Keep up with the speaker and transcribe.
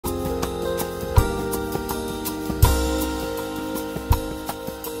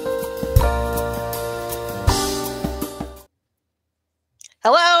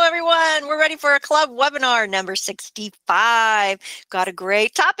ready for a club webinar number 65. Got a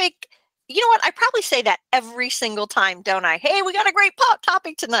great topic. You know what? I probably say that every single time, don't I? Hey, we got a great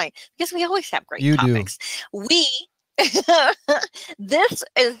topic tonight, because we always have great topics. This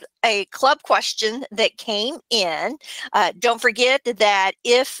is a club question that came in. Don't forget that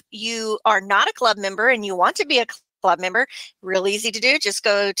if you are not a club member and you want to be a club member, real easy to do. Just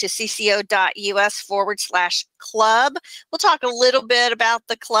go to cco.us/club. We'll talk a little bit about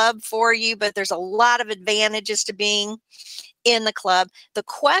the club for you, but there's a lot of advantages to being in the club. The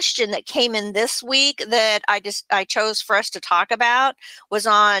question that came in this week that I chose for us to talk about was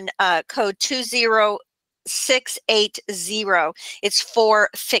on code 20680. It's for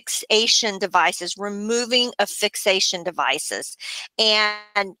fixation devices, removing of fixation devices.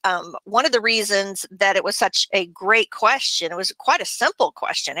 And one of the reasons that it was such a great question, it was quite a simple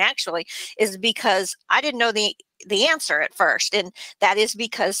question actually, is because I didn't know the answer at first. And that is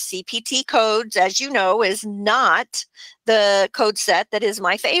because CPT codes, as you know, is not the code set that is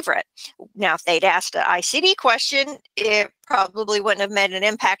my favorite. Now, if they'd asked an ICD question, it probably wouldn't have made an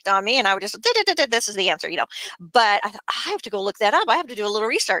impact on me, and I would just, this is the answer, you know. But I have to go look that up. I have to do a little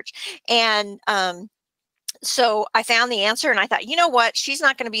research. And so I found the answer, and I thought, you know what? She's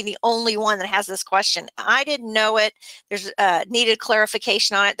not going to be the only one that has this question. I didn't know it. There's needed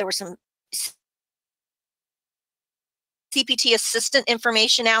clarification on it. There were some CPT assistant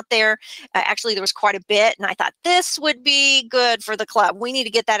information out there. Actually, there was quite a bit, and I thought this would be good for the club. We need to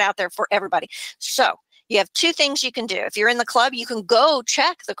get that out there for everybody. So you have two things you can do. If you're in the club, you can go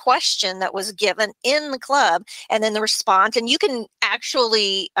check the question that was given in the club and then the response, and you can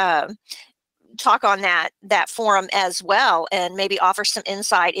actually talk on that forum as well, and maybe offer some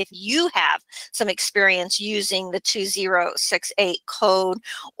insight if you have some experience using the 2068 code,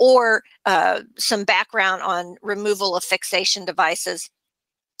 or some background on removal of fixation devices.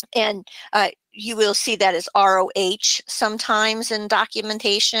 And you will see that as ROH sometimes in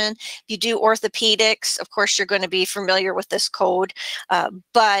documentation. If you do orthopedics, of course, you're going to be familiar with this code,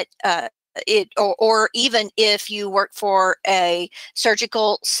 but even if you work for a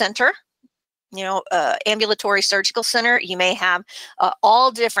surgical center, you know, ambulatory surgical center, you may have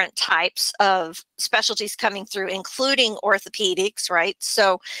all different types of specialties coming through, including orthopedics, right?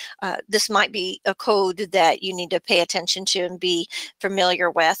 So this might be a code that you need to pay attention to and be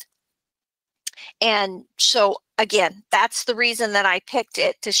familiar with. And so again, that's the reason that I picked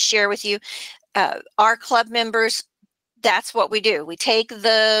it to share with you. Our club members, that's what we do. We take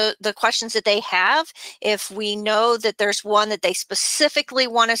the questions that they have. If we know that there's one that they specifically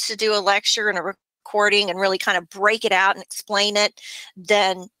want us to do a lecture and a recording and really kind of break it out and explain it,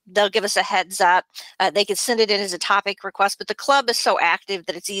 then they'll give us a heads up. They can send it in as a topic request, but the club is so active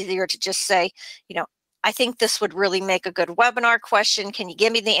that it's easier to just say, you know, I think this would really make a good webinar question. Can you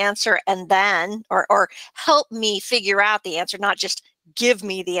give me the answer? And then, or help me figure out the answer, not just give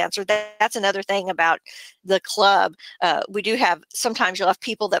me the answer. That's another thing about the club. We do have, sometimes you'll have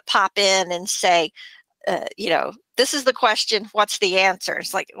people that pop in and say, you know, this is the question, what's the answer?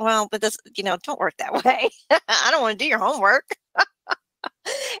 It's like, well, but this, you know, don't work that way. I don't want to do your homework.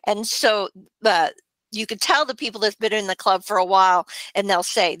 And so you can tell the people that's been in the club for a while, and they'll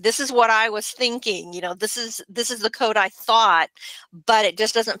say, this is what I was thinking, you know, this is the code I thought, but it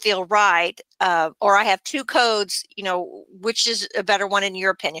just doesn't feel right. Or I have two codes, you know, which is a better one in your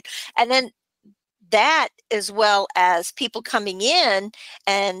opinion? And then that, as well as people coming in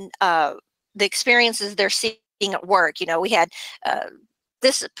and the experiences they're seeing at work. You know, we had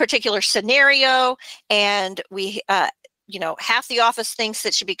this particular scenario, and we you know, half the office thinks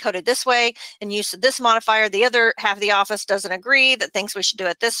it should be coded this way and use this modifier. The other half of the office doesn't agree, that thinks we should do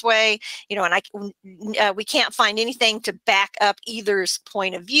it this way. You know, and we can't find anything to back up either's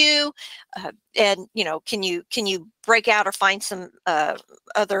point of view. And you know, can you break out or find some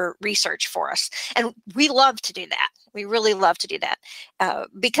other research for us? And we love to do that. We really love to do that,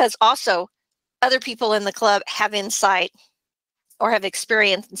 because also other people in the club have insight or have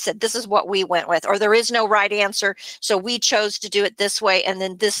experienced and said, this is what we went with, or there is no right answer, so we chose to do it this way, and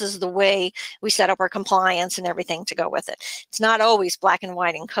then this is the way we set up our compliance and everything to go with it. It's not always black and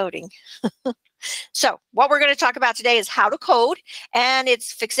white in coding. So what we're going to talk about today is how to code, and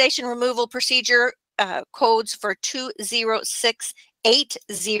it's fixation removal procedure codes for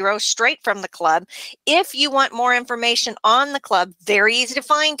 20680 straight from the club. If you want more information on the club, very easy to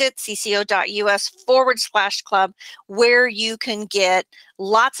find it, cco.us/club, where you can get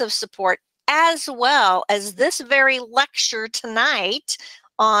lots of support, as well as this very lecture tonight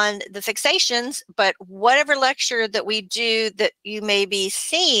on the fixations. But whatever lecture that we do that you may be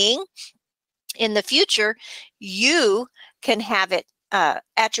seeing in the future, you can have it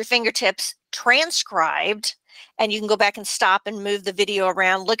at your fingertips transcribed, and you can go back and stop and move the video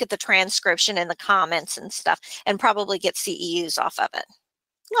around, look at the transcription and the comments and stuff, and probably get CEUs off of it.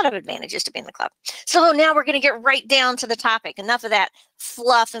 A lot of advantages to being in the club. So now we're going to get right down to the topic. Enough of that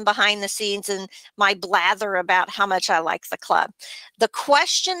fluff and behind the scenes and my blather about how much I like the club. The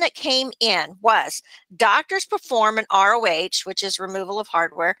question that came in was, doctors perform an ROH, which is removal of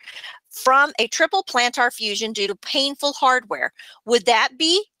hardware, from a triple plantar fusion due to painful hardware. Would that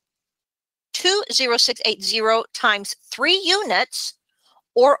be 20680 times 3 units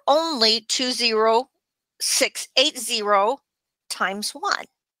or only 20680 times 1?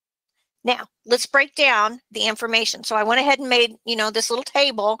 Now, let's break down the information. So I went ahead and made, this little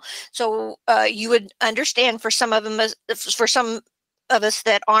table so you would understand for some of us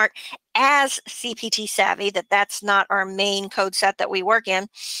that aren't as CPT savvy, that's not our main code set that we work in.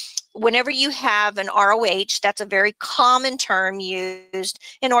 Whenever you have an ROH, that's a very common term used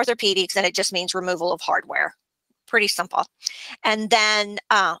in orthopedics, and it just means removal of hardware. Pretty simple. And then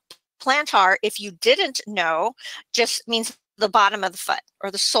plantar, if you didn't know, just means the bottom of the foot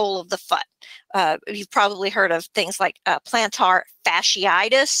or the sole of the foot. You've probably heard of things like plantar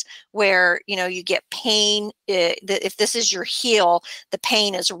fasciitis, where you get pain. If this is your heel, the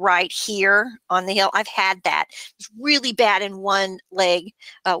pain is right here on the heel. I've had that. It's really bad in one leg,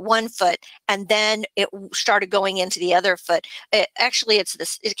 one foot, and then it started going into the other foot. Actually, it's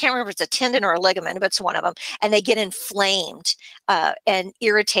this. I can't remember if it's a tendon or a ligament, but it's one of them, and they get inflamed and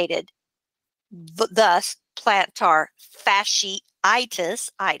irritated. Thus, plantar fasciitis,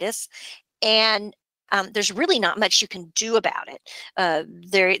 and there's really not much you can do about it.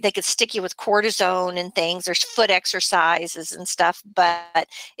 They could stick you with cortisone and things. There's foot exercises and stuff, but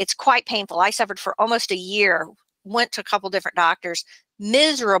it's quite painful. I suffered for almost a year, went to a couple different doctors,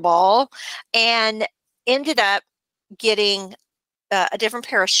 miserable, and ended up getting a different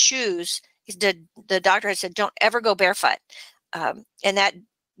pair of shoes. The doctor had said, don't ever go barefoot. And that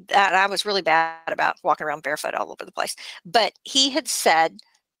I was really bad about walking around barefoot all over the place. But he had said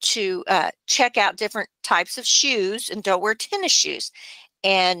to check out different types of shoes and don't wear tennis shoes.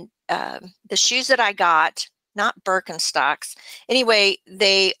 And the shoes that I got, not Birkenstocks, anyway,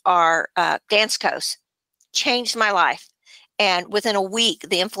 they are Danskos, changed my life. And within a week,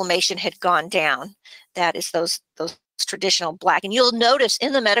 the inflammation had gone down. That is those traditional black. And you'll notice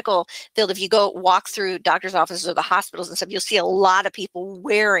in the medical field, if you go walk through doctor's offices or the hospitals and stuff, you'll see a lot of people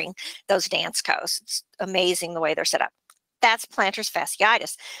wearing those Danskos. It's amazing the way they're set up. That's plantar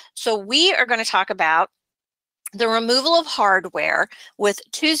fasciitis. So we are going to talk about the removal of hardware with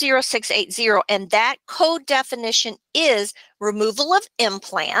 20680, and that code definition is removal of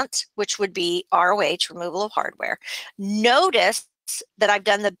implant, which would be ROH, removal of hardware. Notice that I've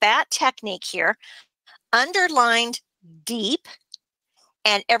done the BAT technique here, underlined deep,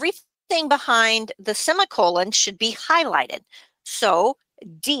 and everything behind the semicolon should be highlighted. So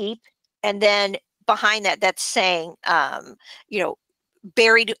deep, and then behind that, that's saying,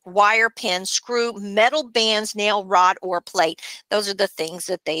 buried wire pin, screw, metal bands, nail, rod, or plate. Those are the things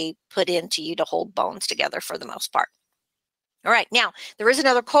that they put into you to hold bones together for the most part. All right, now there is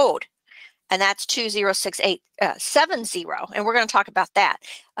another code, and that's 20680, and we're going to talk about that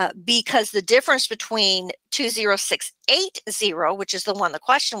because the difference between 20680, which is the one the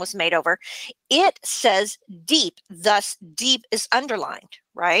question was made over, it says deep, thus deep is underlined,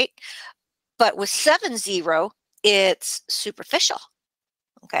 right? But with 70, it's superficial.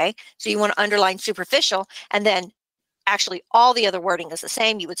 Okay, so you want to underline superficial, and then actually all the other wording is the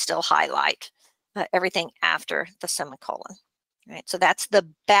same. You would still highlight everything after the semicolon. Right, so that's the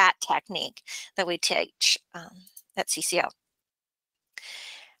BAT technique that we teach at CCO.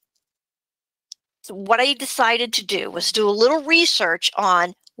 So what I decided to do was do a little research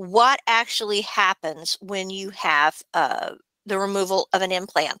on what actually happens when you have the removal of an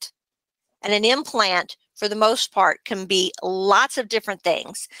implant. And an implant, for the most part, can be lots of different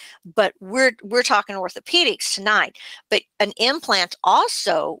things, but we're talking orthopedics tonight. But an implant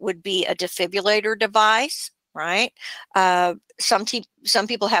also would be a defibrillator device, right? Some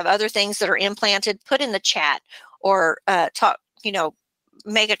people have other things that are implanted. Put in the chat or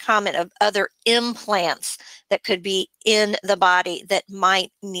make a comment of other implants that could be in the body that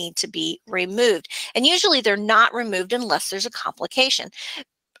might need to be removed. And usually they're not removed unless there's a complication.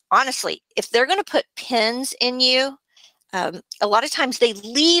 Honestly, if they're going to put pins in you, a lot of times they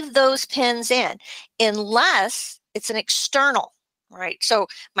leave those pins in unless it's an external, right? So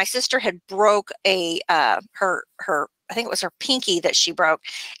my sister had broke her I think it was her pinky that she broke.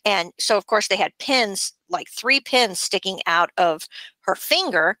 And so of course they had pins, like 3 pins sticking out of her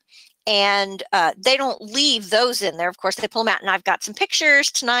finger. And they don't leave those in there. Of course, they pull them out, and I've got some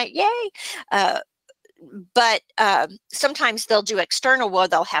pictures tonight. Yay! But sometimes they'll do external where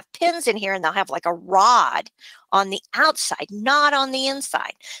they'll have pins in here, and they'll have like a rod on the outside, not on the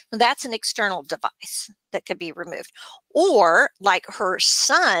inside. So that's an external device that could be removed. Or like her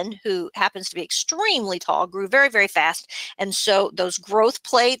son, who happens to be extremely tall, grew very, very fast. And so those growth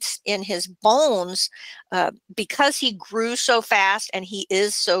plates in his bones, because he grew so fast and he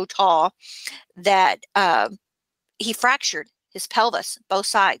is so tall, that he fractured his pelvis, both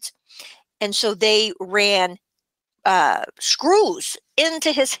sides. And so they ran screws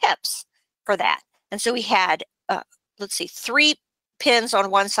into his hips for that. And so he had, let's see, 3 pins on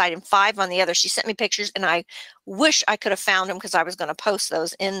one side and 5 on the other. She sent me pictures, and I wish I could have found them because I was going to post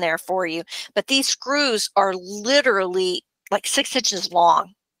those in there for you. But these screws are literally like 6 inches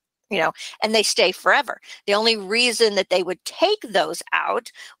long, and they stay forever. The only reason that they would take those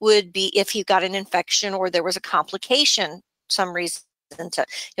out would be if he got an infection or there was a complication, some reason to,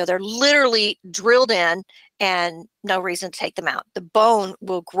 they're literally drilled in and no reason to take them out. The bone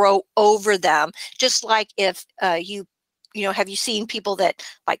will grow over them, just like if have you seen people that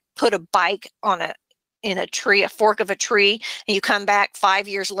like put a bike in a tree, a fork of a tree, and you come back 5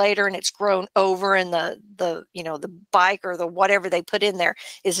 years later and it's grown over, and the bike or the whatever they put in there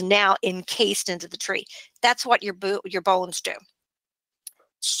is now encased into the tree. That's what your bones do.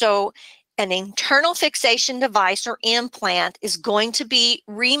 So an internal fixation device or implant is going to be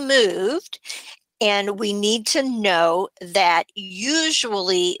removed, and we need to know that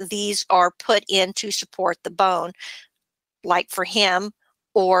usually these are put in to support the bone, like for him,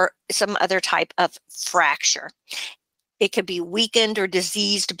 or some other type of fracture. It could be weakened or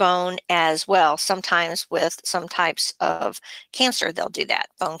diseased bone as well. Sometimes with some types of cancer, they'll do that,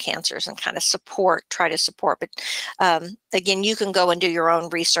 bone cancers, and kind of try to support. But again, you can go and do your own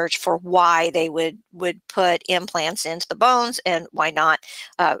research for why they would put implants into the bones and why not.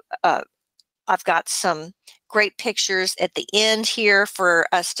 I've got some great pictures at the end here for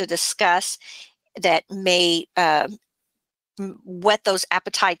us to discuss that may whet those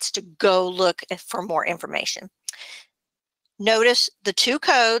appetites to go look for more information. Notice the 2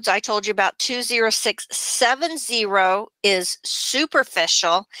 codes I told you about. 20670 is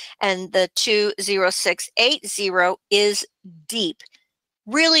superficial, and the 20680 is deep.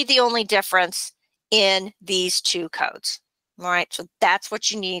 Really the only difference in these 2 codes. All right, so that's what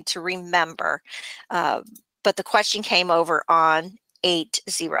you need to remember. But the question came over on 80.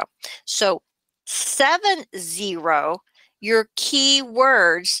 So 70, your key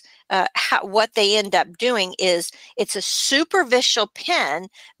words, what they end up doing is it's a superficial pin,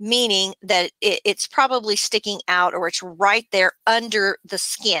 meaning that it's probably sticking out, or it's right there under the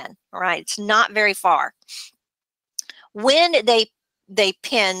skin. All right, it's not very far. When they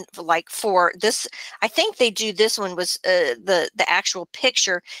pin, like for this, I think they do this one was the actual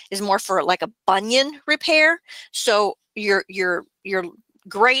picture is more for like a bunion repair. So your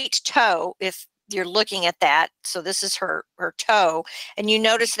great toe, if you're looking at that, so this is her toe, and you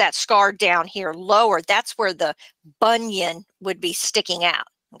notice that scar down here lower, that's where the bunion would be sticking out.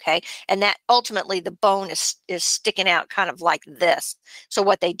 Okay, and that ultimately the bone is sticking out kind of like this. So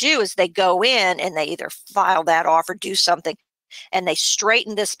what they do is they go in and they either file that off or do something, and they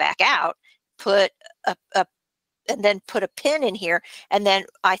straighten this back out, put and then put a pin in here, and then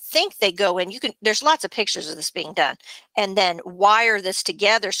I think they go in, there's lots of pictures of this being done, and then wire this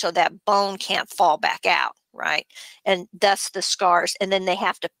together so that bone can't fall back out, right? And thus the scars, and then they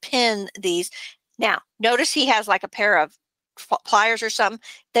have to pin these. Now, notice he has like a pair of pliers or something.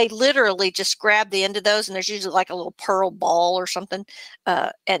 They literally just grab the end of those, and there's usually like a little pearl ball or something,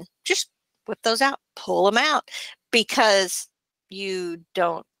 and just whip those out, pull them out, because you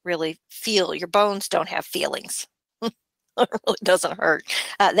don't really feel, your bones don't have feelings. It really doesn't hurt.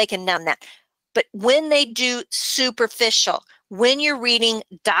 They can numb that. But when they do superficial, when you're reading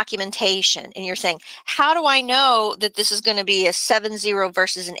documentation and you're saying, how do I know that this is going to be a 70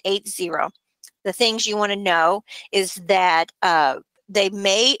 versus an 80? The things you want to know is that they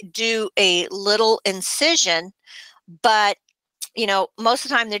may do a little incision, but most of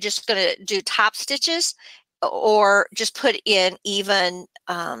the time they're just going to do top stitches, or just put in even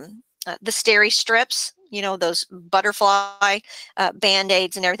the steri strips, those butterfly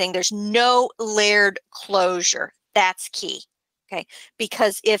band-aids and everything. There's no layered closure. That's key, okay?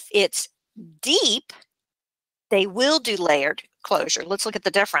 Because if it's deep, they will do layered closure. Let's look at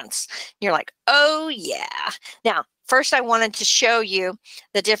the difference. You're like, oh yeah. Now, first I wanted to show you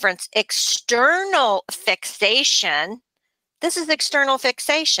the difference. External fixation This is external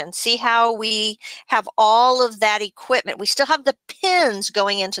fixation. See how we have all of that equipment. We still have the pins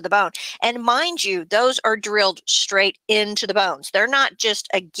going into the bone. And mind you, those are drilled straight into the bones. They're not just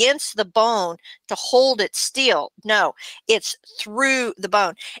against the bone to hold it still. No, it's through the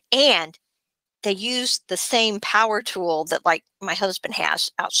bone. And they use the same power tool that like my husband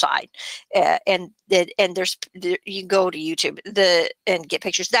has outside, and there's, you go to YouTube and get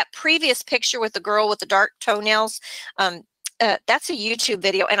pictures. That previous picture with the girl with the dark toenails, that's a YouTube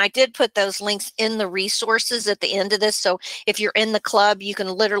video, and I did put those links in the resources at the end of this. So if you're in the club, you can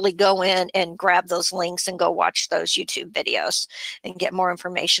literally go in and grab those links and go watch those YouTube videos and get more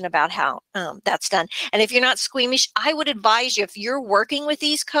information about how that's done. And if you're not squeamish, I would advise you, if you're working with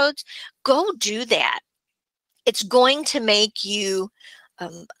these codes, go do that. It's going to make you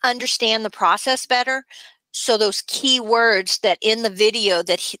understand the process better. So those key words that in the video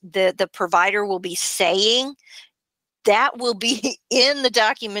that the provider will be saying, that will be in the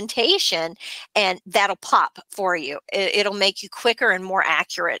documentation, and that'll pop for you. It'll make you quicker and more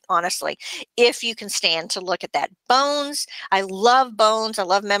accurate, honestly, if you can stand to look at that. Bones, I love bones. I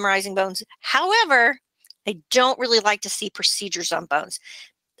love memorizing bones. However, I don't really like to see procedures on bones.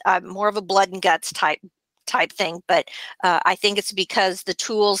 I'm more of a blood and guts type thing, but I think it's because the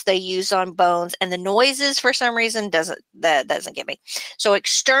tools they use on bones and the noises for some reason doesn't get me. So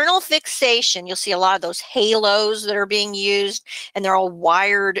external fixation, you'll see a lot of those halos that are being used, and they're all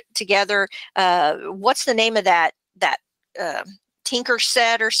wired together. What's the name of that Tinker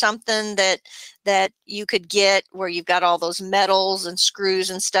set or something that you could get, where you've got all those metals and screws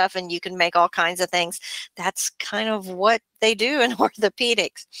and stuff, and you can make all kinds of things? That's kind of what they do in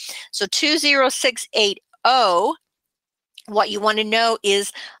orthopedics. So 20680, what you want to know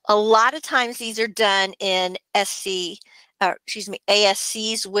is a lot of times these are done in ASCs,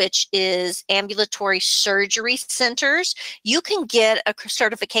 which is ambulatory surgery centers. You can get a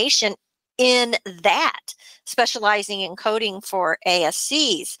certification in that, specializing in coding for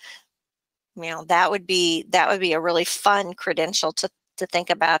ASCs. You know, that would be a really fun credential to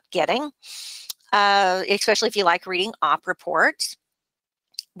think about getting, especially if you like reading op reports.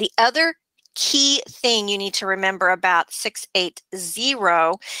 The other key thing you need to remember about 680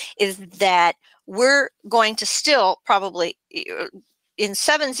 is that we're going to still probably, in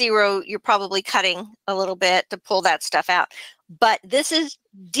 70, you're probably cutting a little bit to pull that stuff out. But this is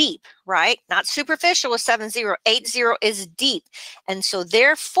deep, right? Not superficial with 70. 80 is deep. And so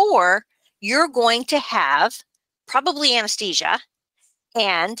therefore, you're going to have probably anesthesia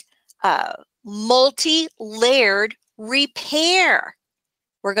and multi-layered repair.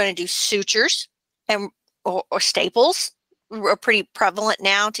 We're going to do sutures or staples. Are pretty prevalent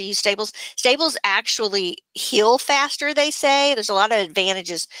now to use staples. Staples actually heal faster, they say. There's a lot of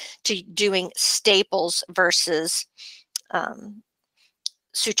advantages to doing staples versus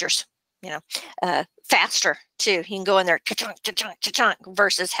sutures, you know, faster too. You can go in there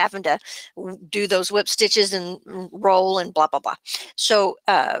versus having to do those whip stitches and roll and blah, blah, blah. So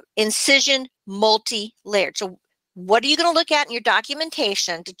incision multi-layered. So what are you going to look at in your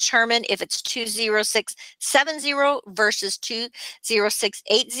documentation to determine if it's 20670 versus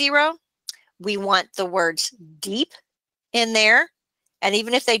 20680? We want the words deep in there. And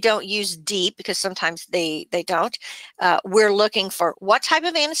even if they don't use deep, because sometimes they don't, we're looking for what type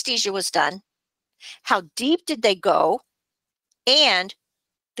of anesthesia was done, how deep did they go, and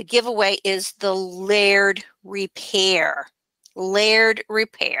the giveaway is the layered repair. Layered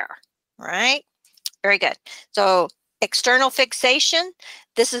repair, right? Very good. So external fixation,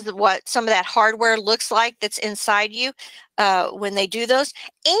 this is what some of that hardware looks like that's inside you when they do those.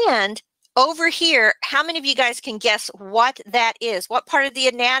 And over here, how many of you guys can guess what that is? What part of the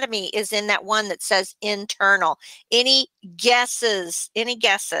anatomy is in that one that says internal? Any guesses? Any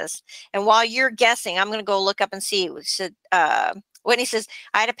guesses? And while you're guessing, I'm going to go look up and see. Whitney says,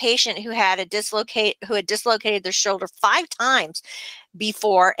 I had a patient who had dislocated their shoulder 5 times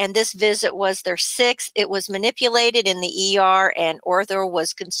before, and this visit was their 6th. It was manipulated in the ER, and ortho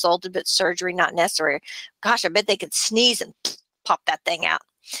was consulted, but surgery not necessary. Gosh, I bet they could sneeze and pop that thing out.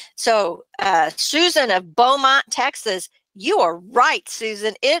 So Susan of Beaumont, Texas, you are right,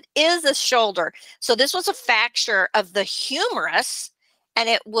 Susan. It is a shoulder. So this was a fracture of the humerus, and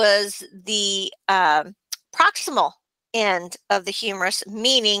it was the proximal end of the humerus,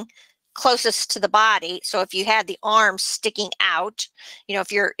 meaning closest to the body. So if you had the arm sticking out, you know,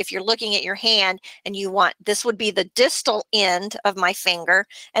 if you're looking at your hand and you want, this would be the distal end of my finger,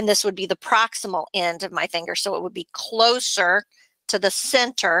 and this would be the proximal end of my finger. So it would be closer to the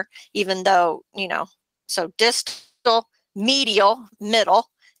center, even though, you know, so distal, medial, middle,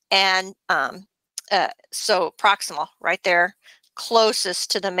 and So proximal, right there,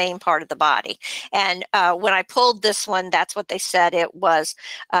 closest to the main part of the body. And when I pulled this one, that's what they said it was.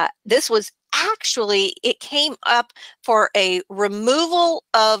 This was actually, it came up for a removal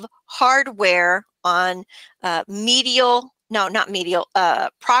of hardware on medial, no, not medial,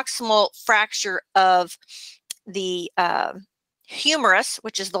 proximal fracture of the humerus,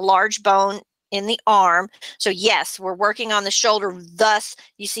 which is the large bone in the arm. So yes, we're working on the shoulder. Thus,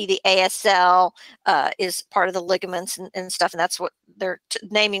 you see the ASL is part of the ligaments and stuff, and that's what they're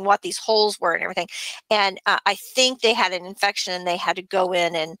naming what these holes were and everything. And I think they had an infection and they had to go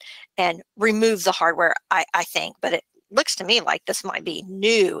in and remove the hardware, I think. But it looks to me like this might be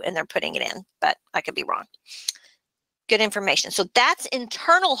new and they're putting it in, but I could be wrong. Good information. So that's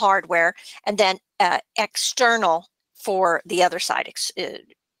internal hardware, and then external for the other side.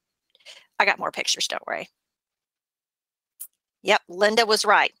 I got more pictures, don't worry. Yep, Linda was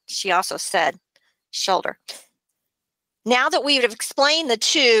right. She also said shoulder. Now that we have explained the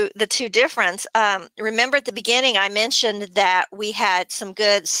two difference, remember at the beginning I mentioned that we had some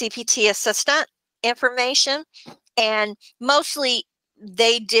good CPT assistant information, and mostly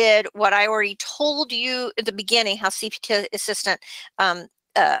they did what I already told you at the beginning, how CPT assistant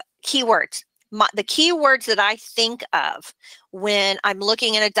keywords. The keywords that I think of when I'm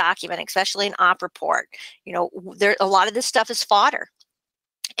looking at a document, especially an op report, you know, there a lot of this stuff is fodder.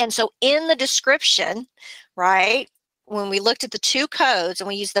 And so in the description, right, when we looked at the two codes and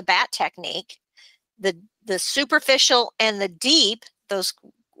we used the BAT technique, the superficial and the deep, those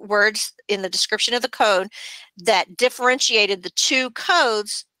words in the description of the code that differentiated the two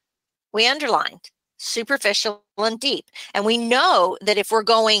codes, we underlined superficial and deep. And we know that if we're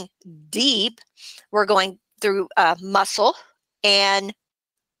going deep, we're going through muscle and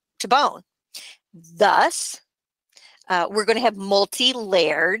to bone. Thus, we're going to have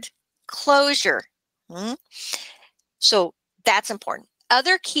multi-layered closure. So that's important.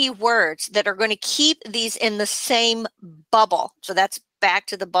 Other key words that are going to keep these in the same bubble, so that's back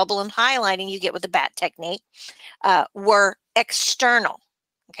to the bubble and highlighting you get with the BAT technique, were external.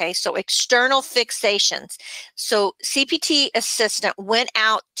 Okay, so external fixations. So CPT assistant went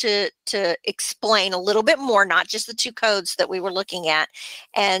out to explain a little bit more, not just the two codes that we were looking at,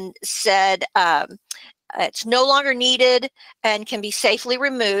 and said it's no longer needed and can be safely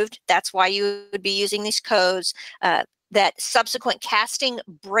removed. That's why you would be using these codes. That subsequent casting,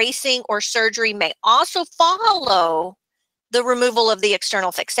 bracing, or surgery may also follow the removal of the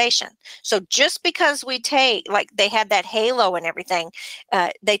external fixation. So just because we take, like they had that halo and everything,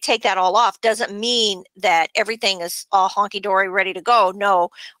 they take that all off, doesn't mean that everything is all honky-dory ready to go. No,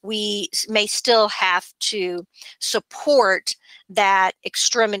 we may still have to support that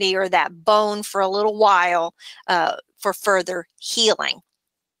extremity or that bone for a little while for further healing.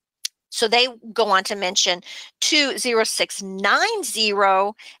 So they go on to mention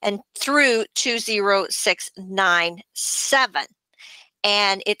 20690 and through 20697.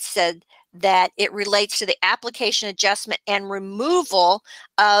 And it said that it relates to the application, adjustment, and removal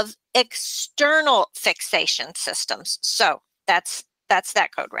of external fixation systems. So that's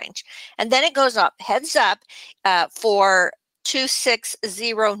that code range. And then it goes up, heads up for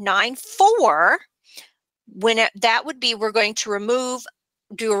 26094. That would be, we're going to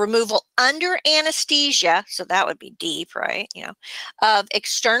do a removal under anesthesia, so that would be deep, right? You know, of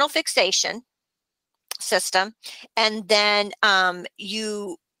external fixation system, and then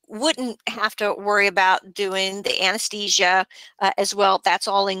you wouldn't have to worry about doing the anesthesia as well. That's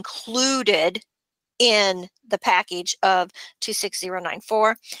all included in the package of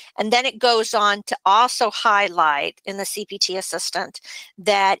 26094. And then it goes on to also highlight in the CPT assistant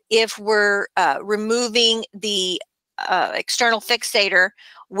that if we're removing the external fixator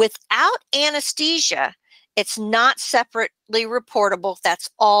without anesthesia, it's not separately reportable. That's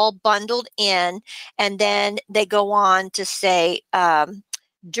all bundled in. And then they go on to say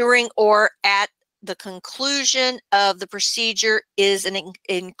during or at the conclusion of the procedure is an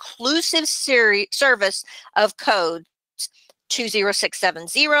inclusive service of codes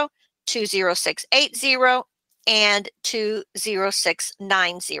 20670, 20680, and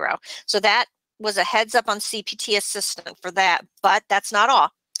 20690. So that was a heads up on CPT assistant for that, but that's not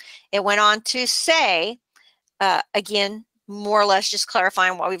all. It went on to say, again, more or less just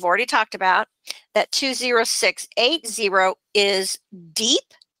clarifying what we've already talked about, that 20680 is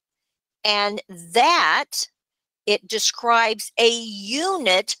deep, and that it describes a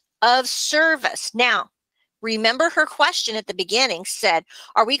unit of service. Now, remember her question at the beginning said,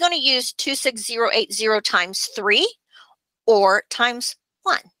 are we going to use 26080 times 3 or times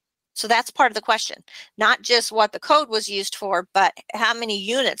 1? So that's part of the question, not just what the code was used for, but how many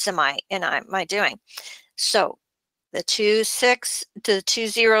units am I doing? So the 26 to the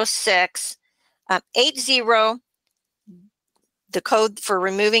 206, 80, the code for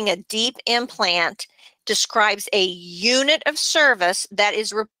removing a deep implant describes a unit of service that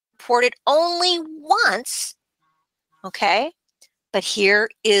is reported only once, okay? But here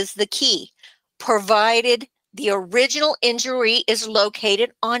is the key. Provided the original injury is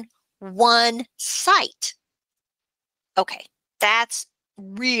located on one site. Okay, that's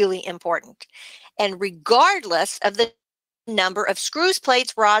really important. And regardless of the number of screws,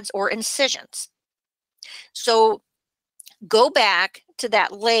 plates, rods, or incisions. So go back to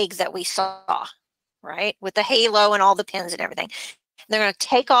that leg that we saw, right? With the halo and all the pins and everything. They're going to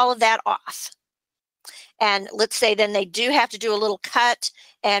take all of that off. And let's say then they do have to do a little cut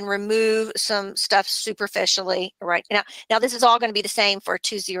and remove some stuff superficially, right? Now this is all going to be the same for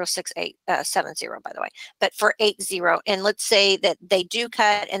 206870, by the way, but for 80, and let's say that they do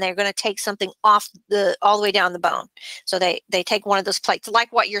cut and they're going to take something off all the way down the bone. So they take one of those plates,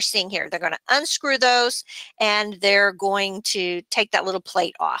 like what you're seeing here. They're going to unscrew those and they're going to take that little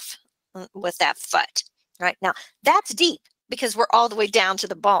plate off with that foot, right? Now that's deep because we're all the way down to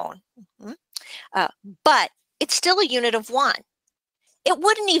the bone. But it's still a unit of one. It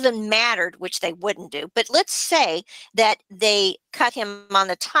wouldn't even matter, which they wouldn't do. But let's say that they cut him on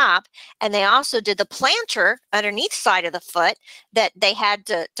the top and they also did the plantar underneath side of the foot that they had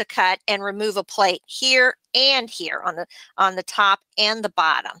to cut and remove a plate here and here on the top and the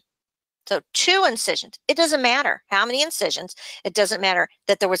bottom. So 2 incisions. It doesn't matter how many incisions. It doesn't matter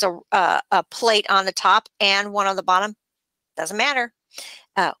that there was a plate on the top and one on the bottom. Doesn't matter.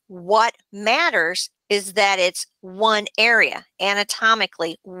 What matters is that it's one area,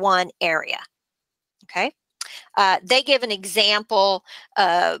 anatomically one area. Okay. They give an example,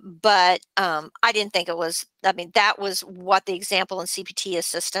 but I didn't think it was, I mean, that was what the example in CPT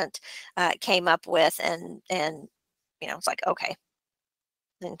Assistant came up with. And you know, it's like, okay,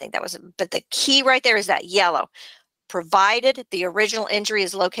 I didn't think that was, but the key right there is that yellow, provided the original injury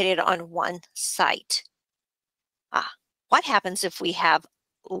is located on one site. What happens if we have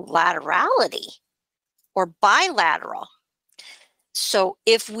laterality or bilateral? So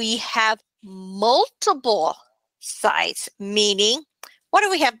if we have multiple sites, meaning what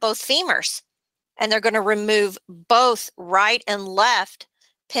if we have both femurs and they're going to remove both right and left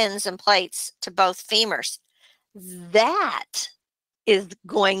pins and plates to both femurs? That is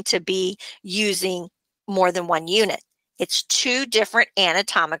going to be using more than one unit. It's 2 different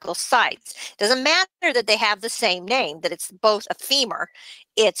anatomical sites. Doesn't matter that they have the same name, that it's both a femur.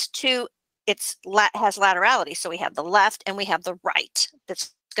 It's has laterality. So we have the left and we have the right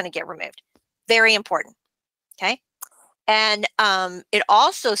that's going to get removed. Very important. Okay. And it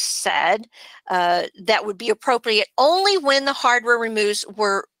also said that would be appropriate only when the hardware removes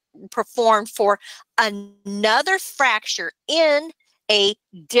were performed for another fracture in a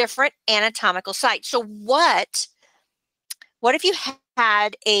different anatomical site. So what if you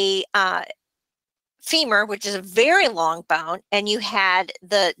had a femur, which is a very long bone, and you had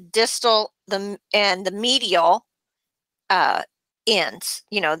the distal and the medial ends,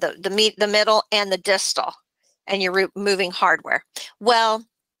 you know, the middle and the distal, and you're removing hardware? Well,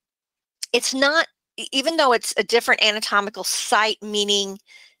 it's not, even though it's a different anatomical site, meaning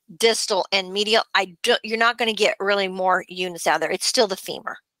distal and medial, you're not going to get really more units out there. It's still the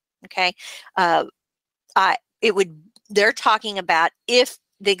femur. Okay. They're talking about if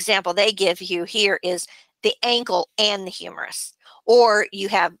the example they give you here is the ankle and the humerus, or you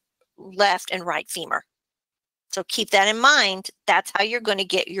have left and right femur. So keep that in mind. That's how you're going to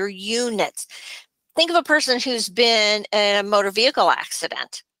get your units. Think of a person who's been in a motor vehicle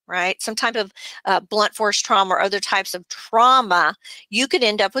accident, right? Some type of blunt force trauma or other types of trauma. You could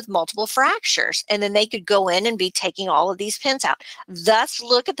end up with multiple fractures, and then they could go in and be taking all of these pins out. Thus,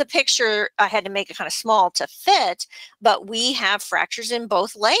 look at the picture. I had to make it kind of small to fit, but we have fractures in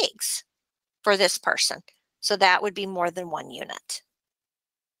both legs for this person. So that would be more than one unit.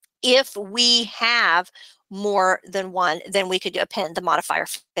 If we have more than one, then we could append the modifier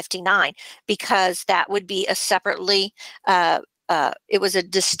 59, because that would be a separately, it was a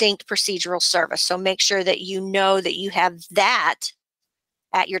distinct procedural service. So make sure that you know that you have that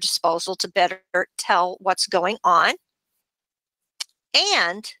at your disposal to better tell what's going on.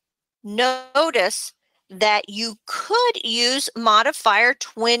 And notice that you could use modifier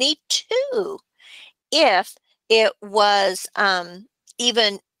 22 if it was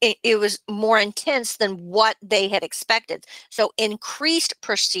it was more intense than what they had expected. So increased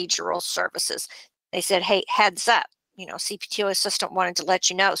procedural services. They said, hey, heads up, CPTO assistant wanted to let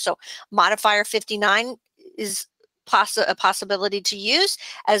you know. So modifier 59 is a possibility to use,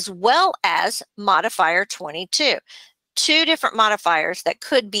 as well as modifier 22. Two different modifiers that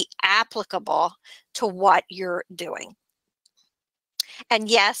could be applicable to what you're doing. And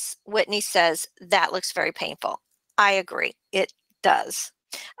yes, Whitney says that looks very painful. I agree, it does.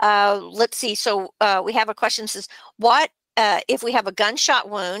 Let's see, so we have a question that says, what if we have a gunshot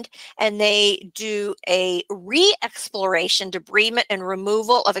wound and they do a re-exploration, debridement, and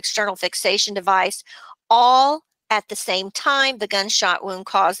removal of external fixation device all at the same time? The gunshot wound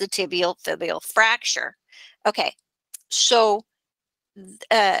caused the tibial fibular fracture. Okay, so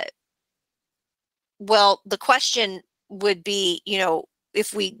well, the question would be,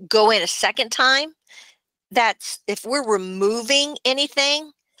 if we go in a second time, that's if we're removing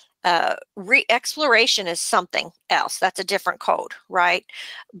anything. Re-exploration is something else. That's a different code, right?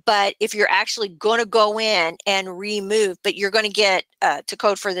 But if you're actually going to go in and remove, but you're going to get to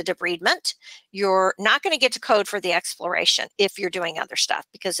code for the debridement, you're not going to get to code for the exploration if you're doing other stuff,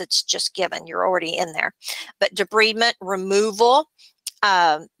 because it's just given. You're already in there. But debridement, removal,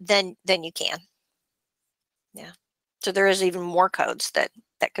 then you can. Yeah. So there is even more codes that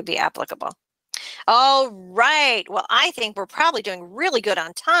could be applicable. All right. Well, I think we're probably doing really good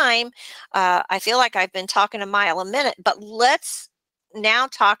on time. I feel like I've been talking a mile a minute, but let's now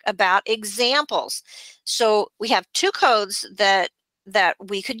talk about examples. So we have two codes that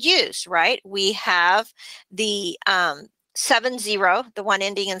we could use, right? We have the 70, the one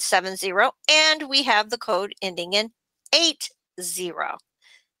ending in 70, and we have the code ending in 80.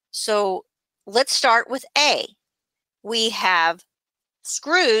 So let's start with A. We have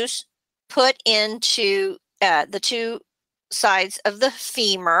screws put into the two sides of the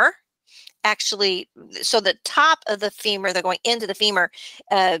femur. Actually, so the top of the femur, they're going into the femur.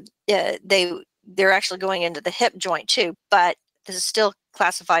 They're actually going into the hip joint too, but this is still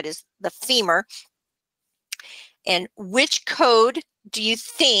classified as the femur. And which code do you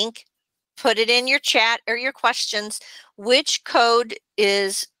think, put it in your chat or your questions, which code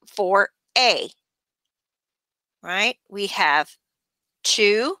is for A? Right? We have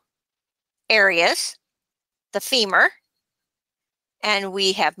two areas, the femur, and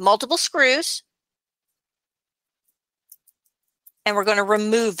we have multiple screws, and we're going to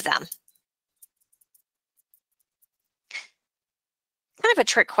remove them. Kind of a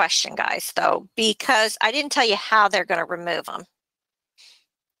trick question, guys, though, because I didn't tell you how they're going to remove them.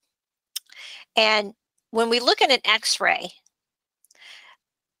 And when we look at an X-ray,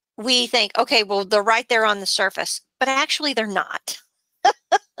 we think, okay, well, they're right there on the surface, but actually they're not.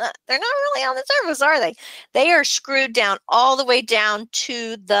 They're not really on the surface, are they? They are screwed down all the way down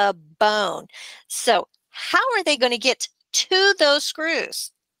to the bone. So how are they going to get to those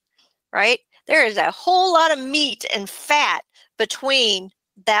screws, right? There is a whole lot of meat and fat between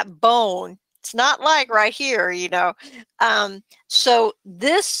that bone. It's not like right here, So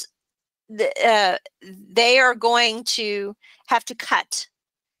this, they are going to have to cut.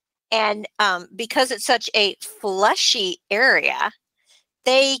 And because it's such a fleshy area,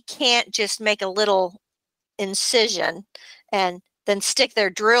 they can't just make a little incision and then stick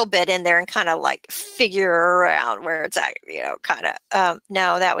their drill bit in there and kind of like figure around where it's at, kind of.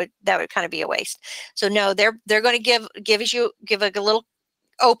 No, that would kind of be a waste. So no, they're going to give a little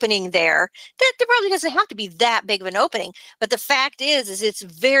opening there. That there probably doesn't have to be that big of an opening, but the fact is it's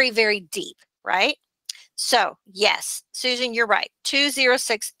very, very deep, right? So yes, Susan, you're right.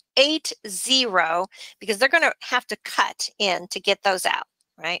 20680, because they're going to have to cut in to get those out.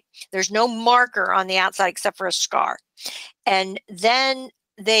 Right? There's no marker on the outside except for a scar. And then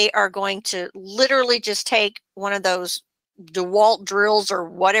they are going to literally just take one of those DeWalt drills or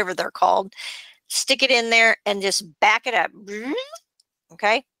whatever they're called, stick it in there and just back it up.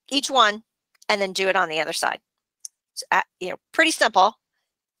 Okay? Each one, and then do it on the other side. It's, pretty simple.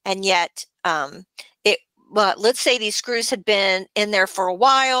 And yet, let's say these screws had been in there for a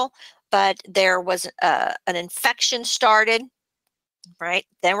while, but there was an infection started. Right,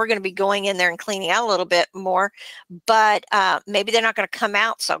 then we're going to be going in there and cleaning out a little bit more, but maybe they're not going to come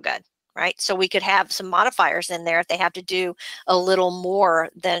out so good, right? So we could have some modifiers in there if they have to do a little more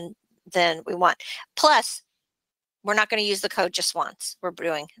than we want. Plus, we're not going to use the code just once. We're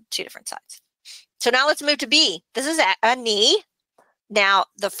doing two different sides. So now let's move to B. This is a knee. Now,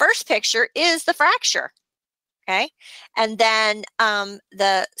 the first picture is the fracture, okay? And then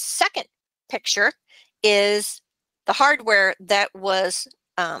the second picture is the hardware that was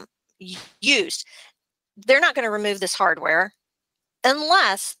used. They're not going to remove this hardware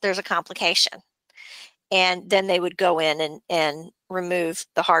unless there's a complication. And then they would go in and remove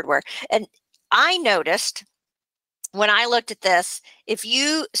the hardware. And I noticed when I looked at this, if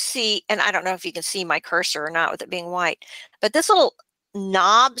you see, and I don't know if you can see my cursor or not with it being white, but this little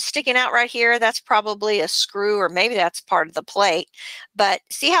knob sticking out right here, that's probably a screw, or maybe that's part of the plate. But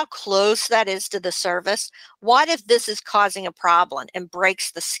see how close that is to the surface? What if this is causing a problem and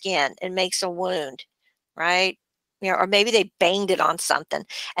breaks the skin and makes a wound, right? Or maybe they banged it on something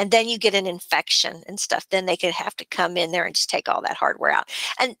and then you get an infection and stuff. Then they could have to come in there and just take all that hardware out.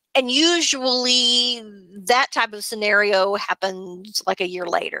 And usually that type of scenario happens like a year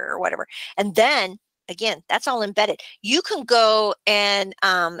later or whatever. And then again, that's all embedded. You can go and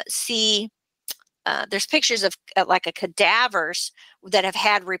see, there's pictures of like a cadavers that have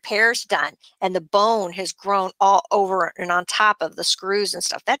had repairs done and the bone has grown all over and on top of the screws and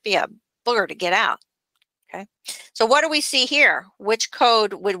stuff. That'd be a booger to get out. Okay, so what do we see here? Which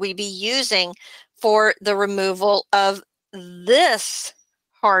code would we be using for the removal of this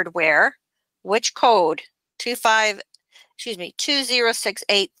hardware? Which code?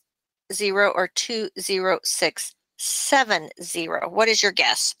 20680 or 20670? What is your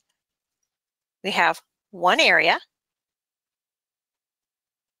guess? We have one area.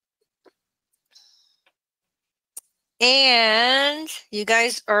 And you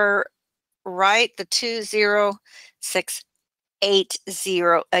guys are right, the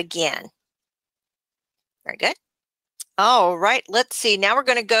 20680 again. Very good. All right, let's see. Now we're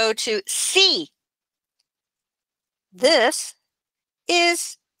going to go to C. This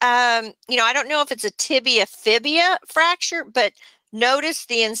is, I don't know if it's a tibia-fibia fracture, but notice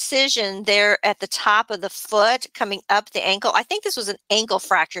the incision there at the top of the foot coming up the ankle. I think this was an ankle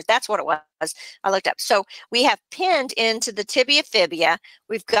fracture. That's what it was. I looked up. So we have pinned into the tibia-fibia.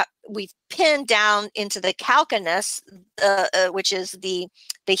 We've pinned down into the calcaneus, which is the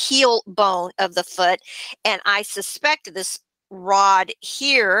heel bone of the foot. And I suspect this rod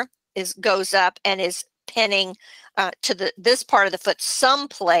here goes up and is pinning to this part of the foot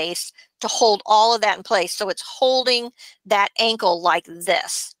someplace to hold all of that in place. So it's holding that ankle like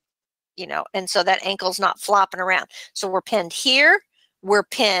this, and so that ankle's not flopping around. So we're pinned here, we're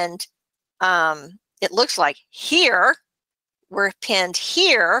pinned, it looks like here, we're pinned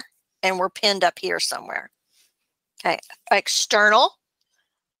here, and we're pinned up here somewhere. Okay, external.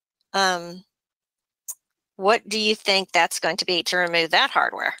 What do you think that's going to be to remove that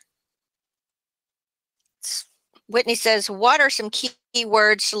hardware? Whitney says, what are some key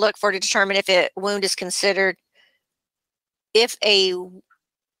words to look for to determine if a wound is considered,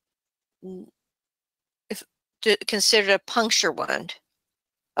 considered a puncture wound?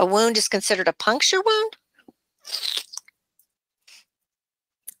 A wound is considered a puncture wound?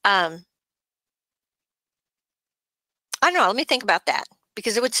 I don't know. Let me think about that,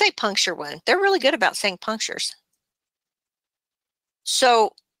 because it would say puncture wound. They're really good about saying punctures.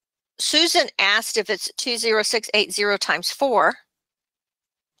 So Susan asked if it's 20680 times 4.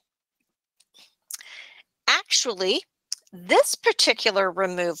 Actually, this particular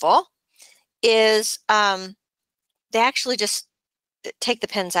removal is, they actually just take the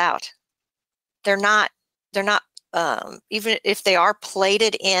pins out. They're not, even if they are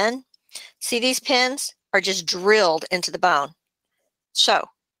plated in, see, these pins are just drilled into the bone. So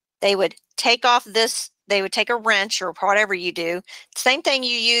they would take off this, they would take a wrench or whatever you do. Same thing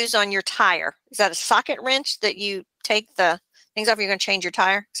you use on your tire. Is that a socket wrench that you take the things off? You're going to change your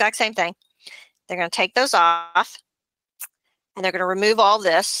tire? Exact same thing. They're going to take those off and they're going to remove all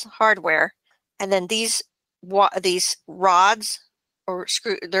this hardware. And then these rods or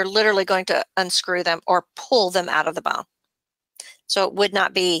screw, they're literally going to unscrew them or pull them out of the bone. So it would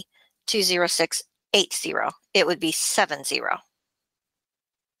not be 20680. It would be 70.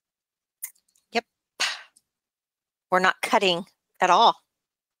 Yep. We're not cutting at all.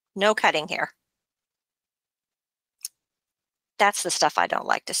 No cutting here. That's the stuff I don't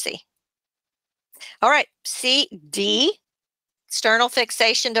like to see. All right, CD, external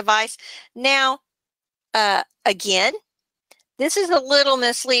fixation device. Now, again, this is a little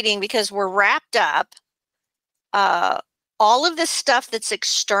misleading because we're wrapped up. All of this stuff that's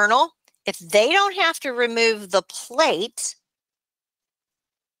external, if they don't have to remove the plate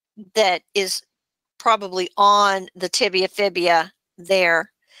that is probably on the tibia fibia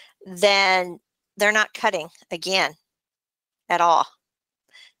there, then they're not cutting again at all.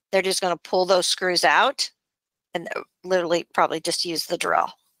 They're just going to pull those screws out and literally probably just use the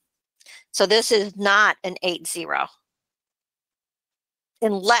drill. So this is not an 80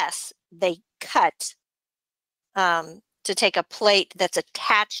 unless they cut to take a plate that's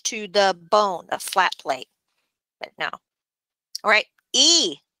attached to the bone, a flat plate. But no. All right,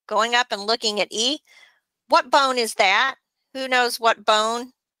 E, going up and looking at E. What bone is that? Who knows what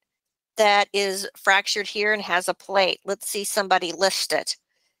bone that is fractured here and has a plate? Let's see somebody list it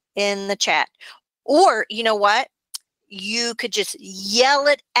in the chat. Or, you know what? You could just yell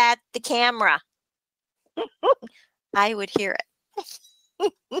it at the camera. I would hear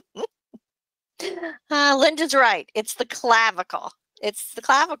it. Linda's right. It's the clavicle. It's the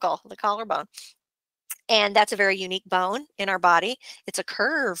clavicle, the collarbone. And that's a very unique bone in our body. It's a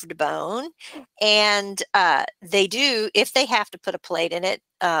curved bone. And they do, if they have to put a plate in it,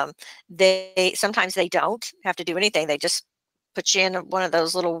 sometimes they don't have to do anything. They just put you in one of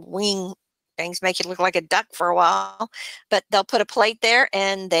those little wing things, make you look like a duck for a while. But they'll put a plate there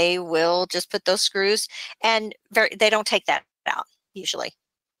and they will just put those screws, and they don't take that out usually.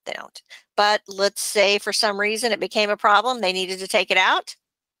 They don't. But let's say for some reason it became a problem, they needed to take it out.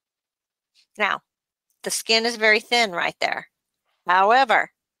 Now, the skin is very thin right there. However,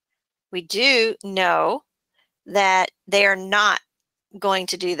 we do know that they are not going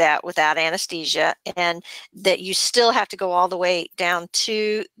to do that without anesthesia, and that you still have to go all the way down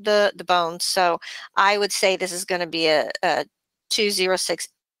to the bones. So I would say this is going to be a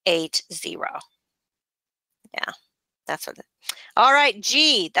 20680. Yeah, that's what. All right,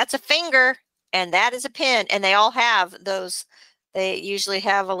 G, that's a finger, and that is a pin, and they all have those. They usually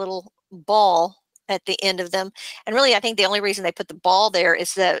have a little ball at the end of them. And really, I think the only reason they put the ball there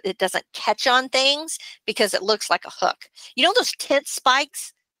is that it doesn't catch on things, because it looks like a hook. You know those tent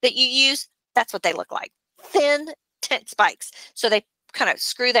spikes that you use? That's what they look like. Thin tent spikes. So they kind of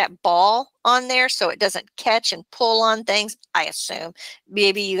screw that ball on there so it doesn't catch and pull on things, I assume.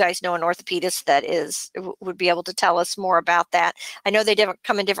 Maybe you guys know an orthopedist that would be able to tell us more about that. I know they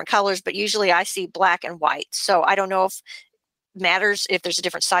come in different colors, but usually I see black and white. So I don't know if matters if there's a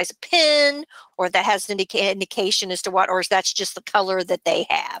different size of pin, or that has an indication as to what, or is that's just the color that they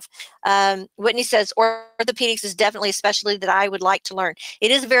have. Whitney says orthopedics is definitely a specialty that I would like to learn.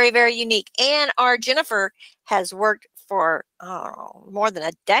 It is very, very unique. And our Jennifer has worked for more than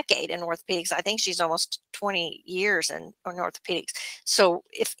a decade in orthopedics. I think she's almost 20 years in orthopedics. So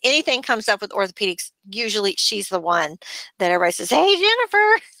if anything comes up with orthopedics, usually she's the one that everybody says, hey,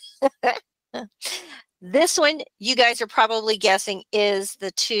 Jennifer. This one, you guys are probably guessing, is the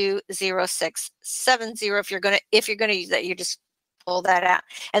 20670. If you're gonna use that, you just pull that out,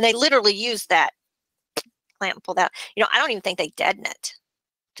 and they literally use that clamp and pull that out. You know, I don't even think they deaden it,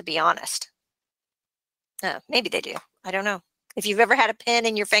 to be honest. Maybe they do. I don't know. If you've ever had a pin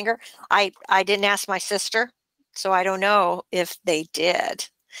in your finger, I didn't ask my sister, so I don't know if they did.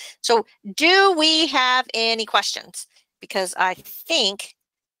 So, do we have any questions? Because I think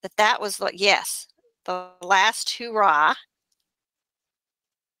that was yes. The last hurrah,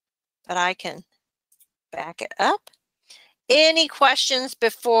 but I can back it up. Any questions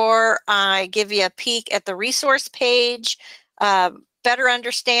before I give you a peek at the resource page? Better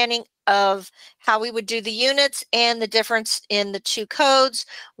understanding of how we would do the units and the difference in the two codes,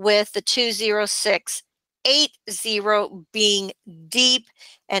 with the 20680 being deep.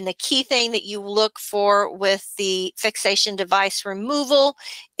 And the key thing that you look for with the fixation device removal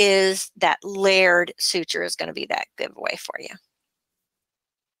is that layered suture is going to be that giveaway for you.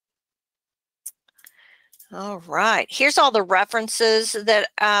 All right, here's all the references that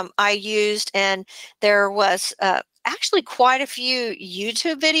I used, and there was actually quite a few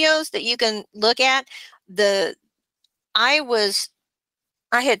YouTube videos that you can look at. I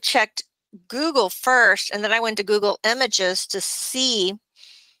had checked Google first, and then I went to Google Images to see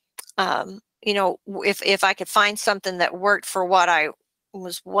you know, if I could find something that worked for what I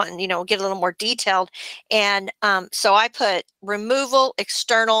was wanting, you know, get a little more detailed. And so I put removal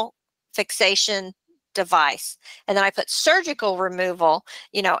external fixation device, and then I put surgical removal,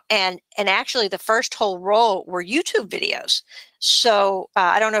 you know, and actually the first whole row were YouTube videos. So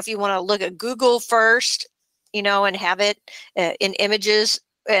I don't know if you want to look at Google first, you know, and have it in images,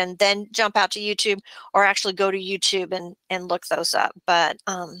 and then jump out to YouTube, or actually go to YouTube and look those up. But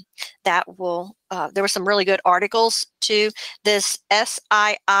that will, there were some really good articles too. This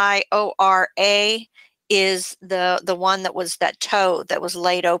SIIORA is the one that was that toe that was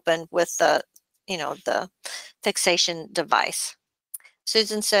laid open with the, you know, the fixation device.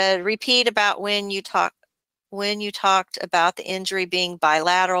 Susan said, repeat about when you talked about the injury being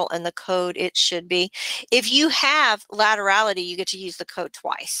bilateral and the code it should be. If you have laterality, you get to use the code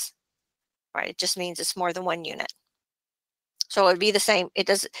twice, right? It just means it's more than one unit. So it would be the same.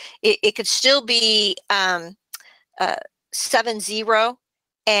 It could still be 70,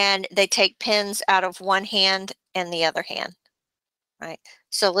 and they take pins out of one hand and the other hand, right?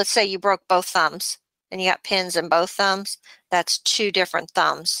 So let's say you broke both thumbs and you got pins in both thumbs. That's two different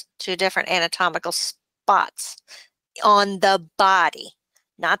thumbs, two different anatomical spots on the body,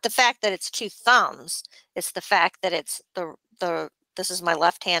 Not the fact that it's 2 thumbs. It's the fact that it's this is my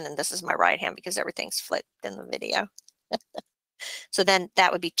left hand and this is my right hand because everything's flipped in the video. So then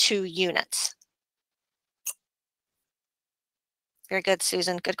that would be 2 units. Very good,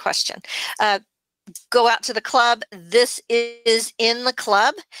 Susan. Good question. Go out to the club. This is in the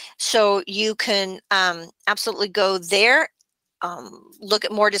club, so you can absolutely go there, look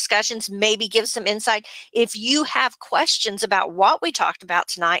at more discussions, maybe give some insight. If you have questions about what we talked about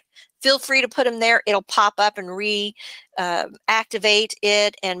tonight, feel free to put them there. It'll pop up and reactivate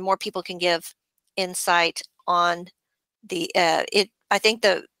it, and more people can give insight on the I think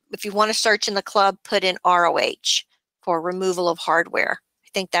if you want to search in the club, put in ROH for removal of hardware. I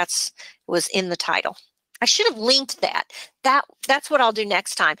think was in the title. I should have linked that. That's what I'll do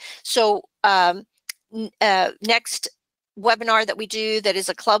next time. So next webinar that we do that is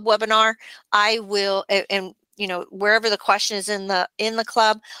a club webinar, I will, and you know, wherever the question is in the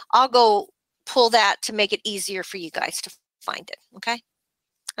club, I'll go pull that to make it easier for you guys to find it. Okay.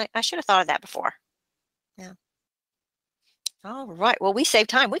 I should have thought of that before. Yeah. All right. Well, we saved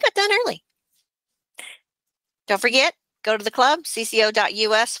time. We got done early. Don't forget, go to the club,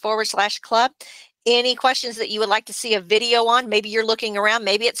 cco.us/club. Any questions that you would like to see a video on? Maybe you're looking around.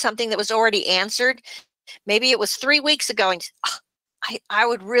 Maybe it's something that was already answered. Maybe it was 3 weeks ago, and I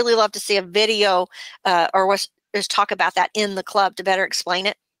would really love to see a video or just talk about that in the club to better explain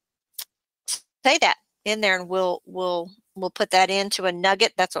it. Say that in there, and we'll put that into a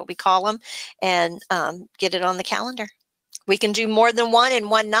nugget. That's what we call them, and get it on the calendar. We can do more than one in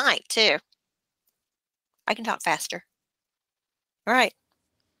one night too. I can talk faster. All right.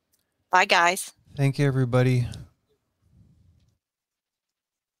 Bye, guys. Thank you, everybody.